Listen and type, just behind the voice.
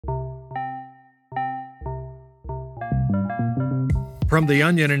From The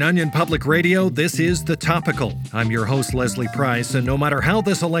Onion and Onion Public Radio, this is The Topical. I'm your host, Leslie Price, and no matter how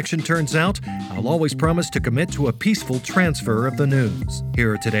this election turns out, I'll always promise to commit to a peaceful transfer of the news.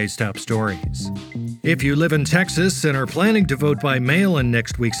 Here are today's top stories. If you live in Texas and are planning to vote by mail in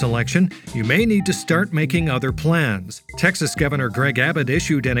next week's election, you may need to start making other plans. Texas Governor Greg Abbott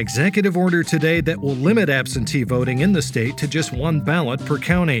issued an executive order today that will limit absentee voting in the state to just one ballot per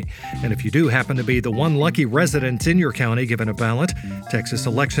county. And if you do happen to be the one lucky resident in your county given a ballot, Texas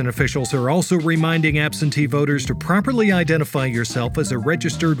election officials are also reminding absentee voters to properly identify yourself as a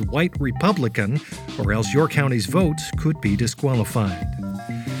registered white Republican, or else your county's vote could be disqualified.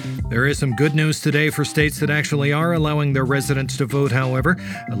 There is some good news today for states that actually are allowing their residents to vote, however.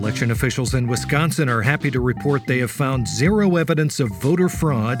 Election officials in Wisconsin are happy to report they have found zero evidence of voter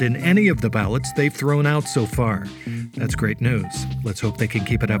fraud in any of the ballots they've thrown out so far. That's great news. Let's hope they can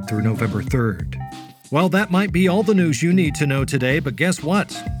keep it up through November 3rd. Well, that might be all the news you need to know today, but guess what?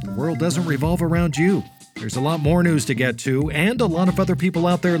 The world doesn't revolve around you. There's a lot more news to get to, and a lot of other people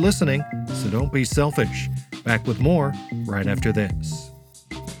out there listening, so don't be selfish. Back with more right after this.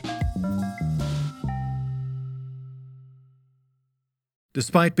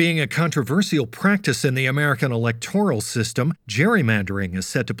 Despite being a controversial practice in the American electoral system, gerrymandering is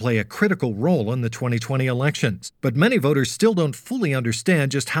set to play a critical role in the 2020 elections. But many voters still don't fully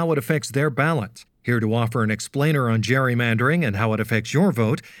understand just how it affects their ballot. Here to offer an explainer on gerrymandering and how it affects your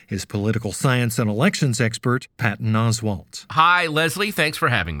vote is political science and elections expert Patton Oswalt. Hi, Leslie. Thanks for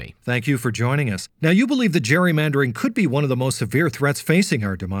having me. Thank you for joining us. Now, you believe that gerrymandering could be one of the most severe threats facing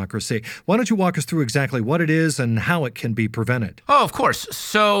our democracy. Why don't you walk us through exactly what it is and how it can be prevented? Oh, of course.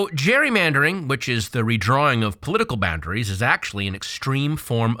 So gerrymandering, which is the redrawing of political boundaries, is actually an extreme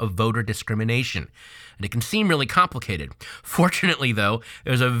form of voter discrimination. And it can seem really complicated. Fortunately, though,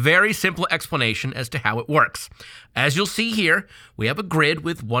 there's a very simple explanation as to how it works. As you'll see here, we have a grid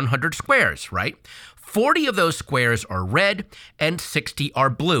with 100 squares, right? 40 of those squares are red and 60 are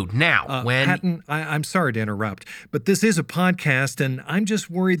blue. Now, Patton, I'm sorry to interrupt, but this is a podcast, and I'm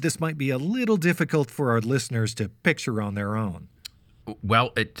just worried this might be a little difficult for our listeners to picture on their own.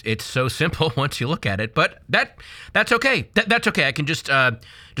 Well, it's so simple once you look at it, but that's okay. That's okay. I can just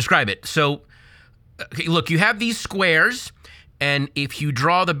describe it. So, okay, look, you have these squares, and if you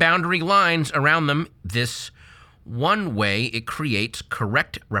draw the boundary lines around them this one way, it creates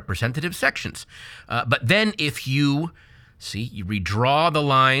correct representative sections. But then if you redraw the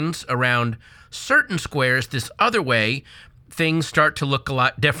lines around certain squares this other way, things start to look a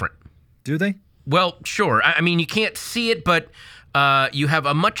lot different. Do they? Well, sure. I mean, you can't see it, but you have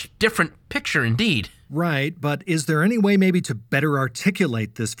a much different picture indeed. Right, but is there any way maybe to better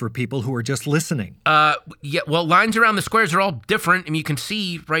articulate this for people who are just listening? Yeah, well, lines around the squares are all different, and you can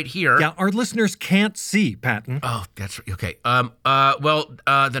see right here. Yeah, our listeners can't see, Patton. Oh, that's okay. Then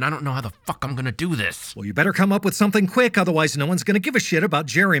I don't know how the fuck I'm gonna do this. Well, you better come up with something quick, otherwise no one's gonna give a shit about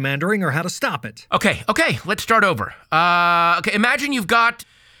gerrymandering or how to stop it. Okay, let's start over. Imagine you've got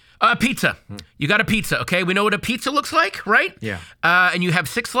a pizza. You got a pizza, okay? We know what a pizza looks like, right? Yeah. And you have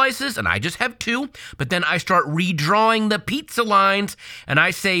 6 slices, and I just have 2. But then I start redrawing the pizza lines, and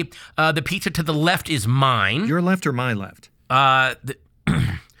I say the pizza to the left is mine. Your left or my left? The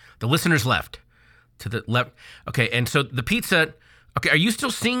listener's left. To the left. Okay, and so the pizza... Okay, are you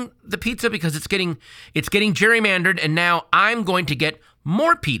still seeing the pizza? Because it's getting gerrymandered, and now I'm going to get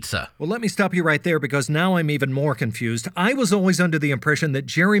more pizza. Well, let me stop you right there because now I'm even more confused. I was always under the impression that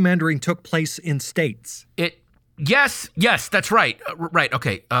gerrymandering took place in states. Yes, that's right. Right,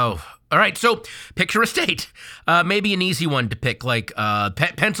 okay. Oh, all right, so picture a state. Maybe an easy one to pick, like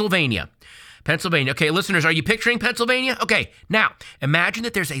Pennsylvania. Pennsylvania. Okay, listeners, are you picturing Pennsylvania? Okay, now, imagine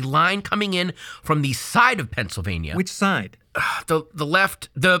that there's a line coming in from the side of Pennsylvania. Which side? The left,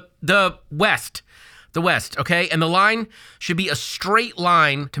 the west. The west, okay? And the line should be a straight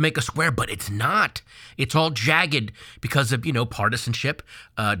line to make a square, but it's not. It's all jagged because of, partisanship.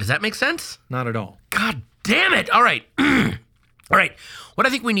 Does that make sense? Not at all. God damn it. All right. All right. What I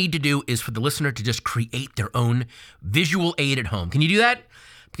think we need to do is for the listener to just create their own visual aid at home. Can you do that?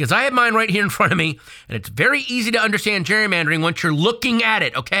 Because I have mine right here in front of me, and it's very easy to understand gerrymandering once you're looking at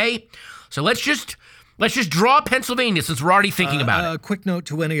it, okay? So let's just draw Pennsylvania since we're already thinking about it. A quick note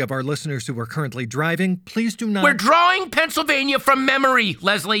to any of our listeners who are currently driving, please do not... We're drawing Pennsylvania from memory,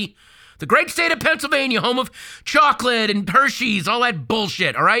 Leslie. The great state of Pennsylvania, home of chocolate and Hershey's, all that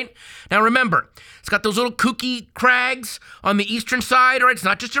bullshit, all right? Now remember, it's got those little kooky crags on the eastern side, all right? It's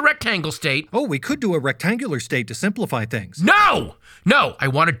not just a rectangle state. Oh, we could do a rectangular state to simplify things. No, I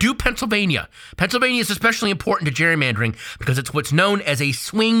want to do Pennsylvania. Pennsylvania is especially important to gerrymandering because it's what's known as a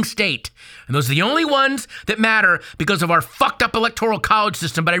swing state. And those are the only ones that matter because of our fucked up electoral college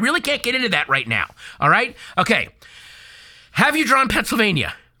system, but I really can't get into that right now, all right? Okay, have you drawn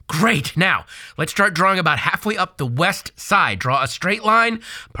Pennsylvania? Great. Now, let's start drawing about halfway up the west side. Draw a straight line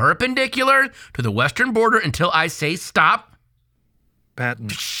perpendicular to the western border until I say stop. Patton.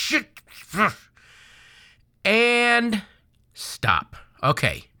 Shit. And stop.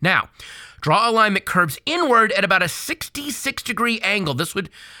 Okay, now, draw a line that curves inward at about a 66-degree angle. This would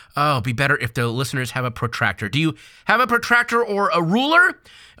be better if the listeners have a protractor. Do you have a protractor or a ruler?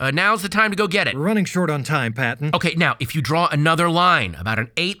 Now's the time to go get it. We're running short on time, Patton. Okay, now, if you draw another line, about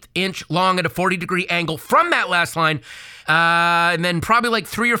an 1/8 inch long at a 40-degree angle from that last line, and then probably like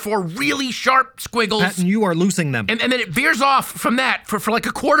 3 or 4 really sharp squiggles. Patton, you are losing them. And then it veers off from that for like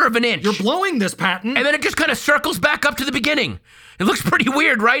 1/4 inch. You're blowing this, Patton. And then it just kind of circles back up to the beginning. It looks pretty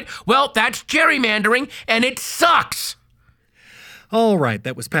weird, right? Well, that's gerrymandering, and it sucks. All right,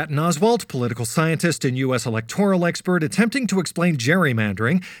 that was Patton Oswalt, political scientist and U.S. electoral expert, attempting to explain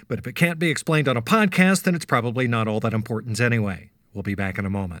gerrymandering. But if it can't be explained on a podcast, then it's probably not all that important anyway. We'll be back in a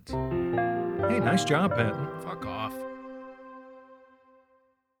moment. Hey, nice job, Patton. Fuck off.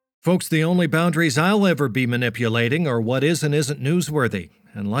 Folks, the only boundaries I'll ever be manipulating are what is and isn't newsworthy.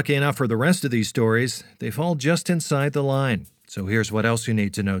 And lucky enough for the rest of these stories, they fall just inside the line. So here's what else you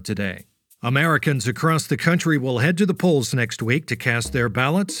need to know today. Americans across the country will head to the polls next week to cast their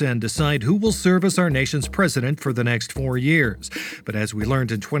ballots and decide who will serve as our nation's president for the next 4 years. But as we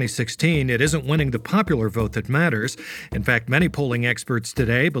learned in 2016, it isn't winning the popular vote that matters. In fact, many polling experts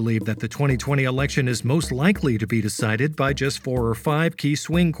today believe that the 2020 election is most likely to be decided by just 4 or 5 key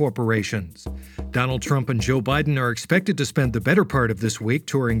swing corporations. Donald Trump and Joe Biden are expected to spend the better part of this week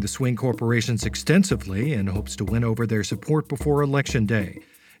touring the swing corporations extensively in hopes to win over their support before Election Day.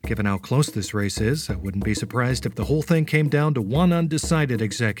 Given how close this race is, I wouldn't be surprised if the whole thing came down to one undecided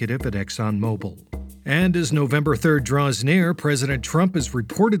executive at ExxonMobil. And as November 3rd draws near, President Trump is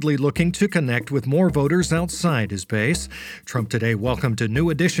reportedly looking to connect with more voters outside his base. Trump today welcomed a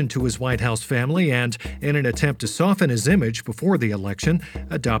new addition to his White House family and, in an attempt to soften his image before the election,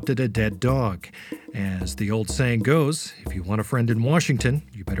 adopted a dead dog. As the old saying goes, if you want a friend in Washington,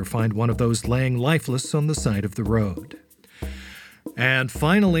 you better find one of those laying lifeless on the side of the road. And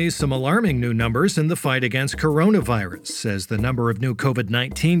finally, some alarming new numbers in the fight against coronavirus, as the number of new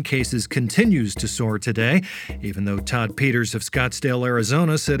COVID-19 cases continues to soar today, even though Todd Peters of Scottsdale,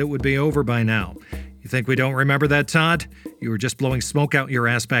 Arizona, said it would be over by now. You think we don't remember that, Todd? You were just blowing smoke out your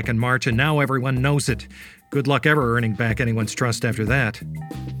ass back in March, and now everyone knows it. Good luck ever earning back anyone's trust after that.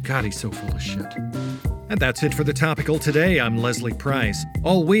 God, he's so full of shit. And that's it for The Topical today. I'm Leslie Price.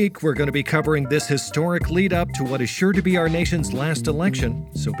 All week, we're going to be covering this historic lead-up to what is sure to be our nation's last election,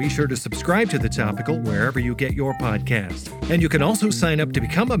 so be sure to subscribe to The Topical wherever you get your podcast. And you can also sign up to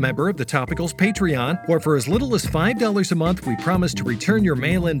become a member of The Topical's Patreon, where for as little as $5 a month, we promise to return your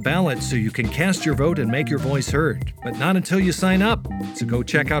mail-in ballot so you can cast your vote and make your voice heard. But not until you sign up, so go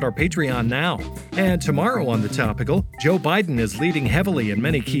check out our Patreon now. And tomorrow on The Topical, Joe Biden is leading heavily in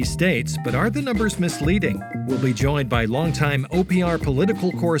many key states, but are the numbers misleading? We'll be joined by longtime OPR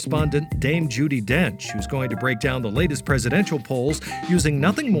political correspondent Dame Judi Dench, who's going to break down the latest presidential polls using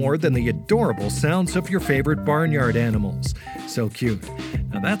nothing more than the adorable sounds of your favorite barnyard animals. So cute.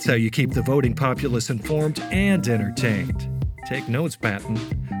 Now that's how you keep the voting populace informed and entertained. Take notes, Patton.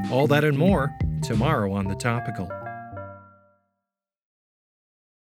 All that and more tomorrow on The Topical.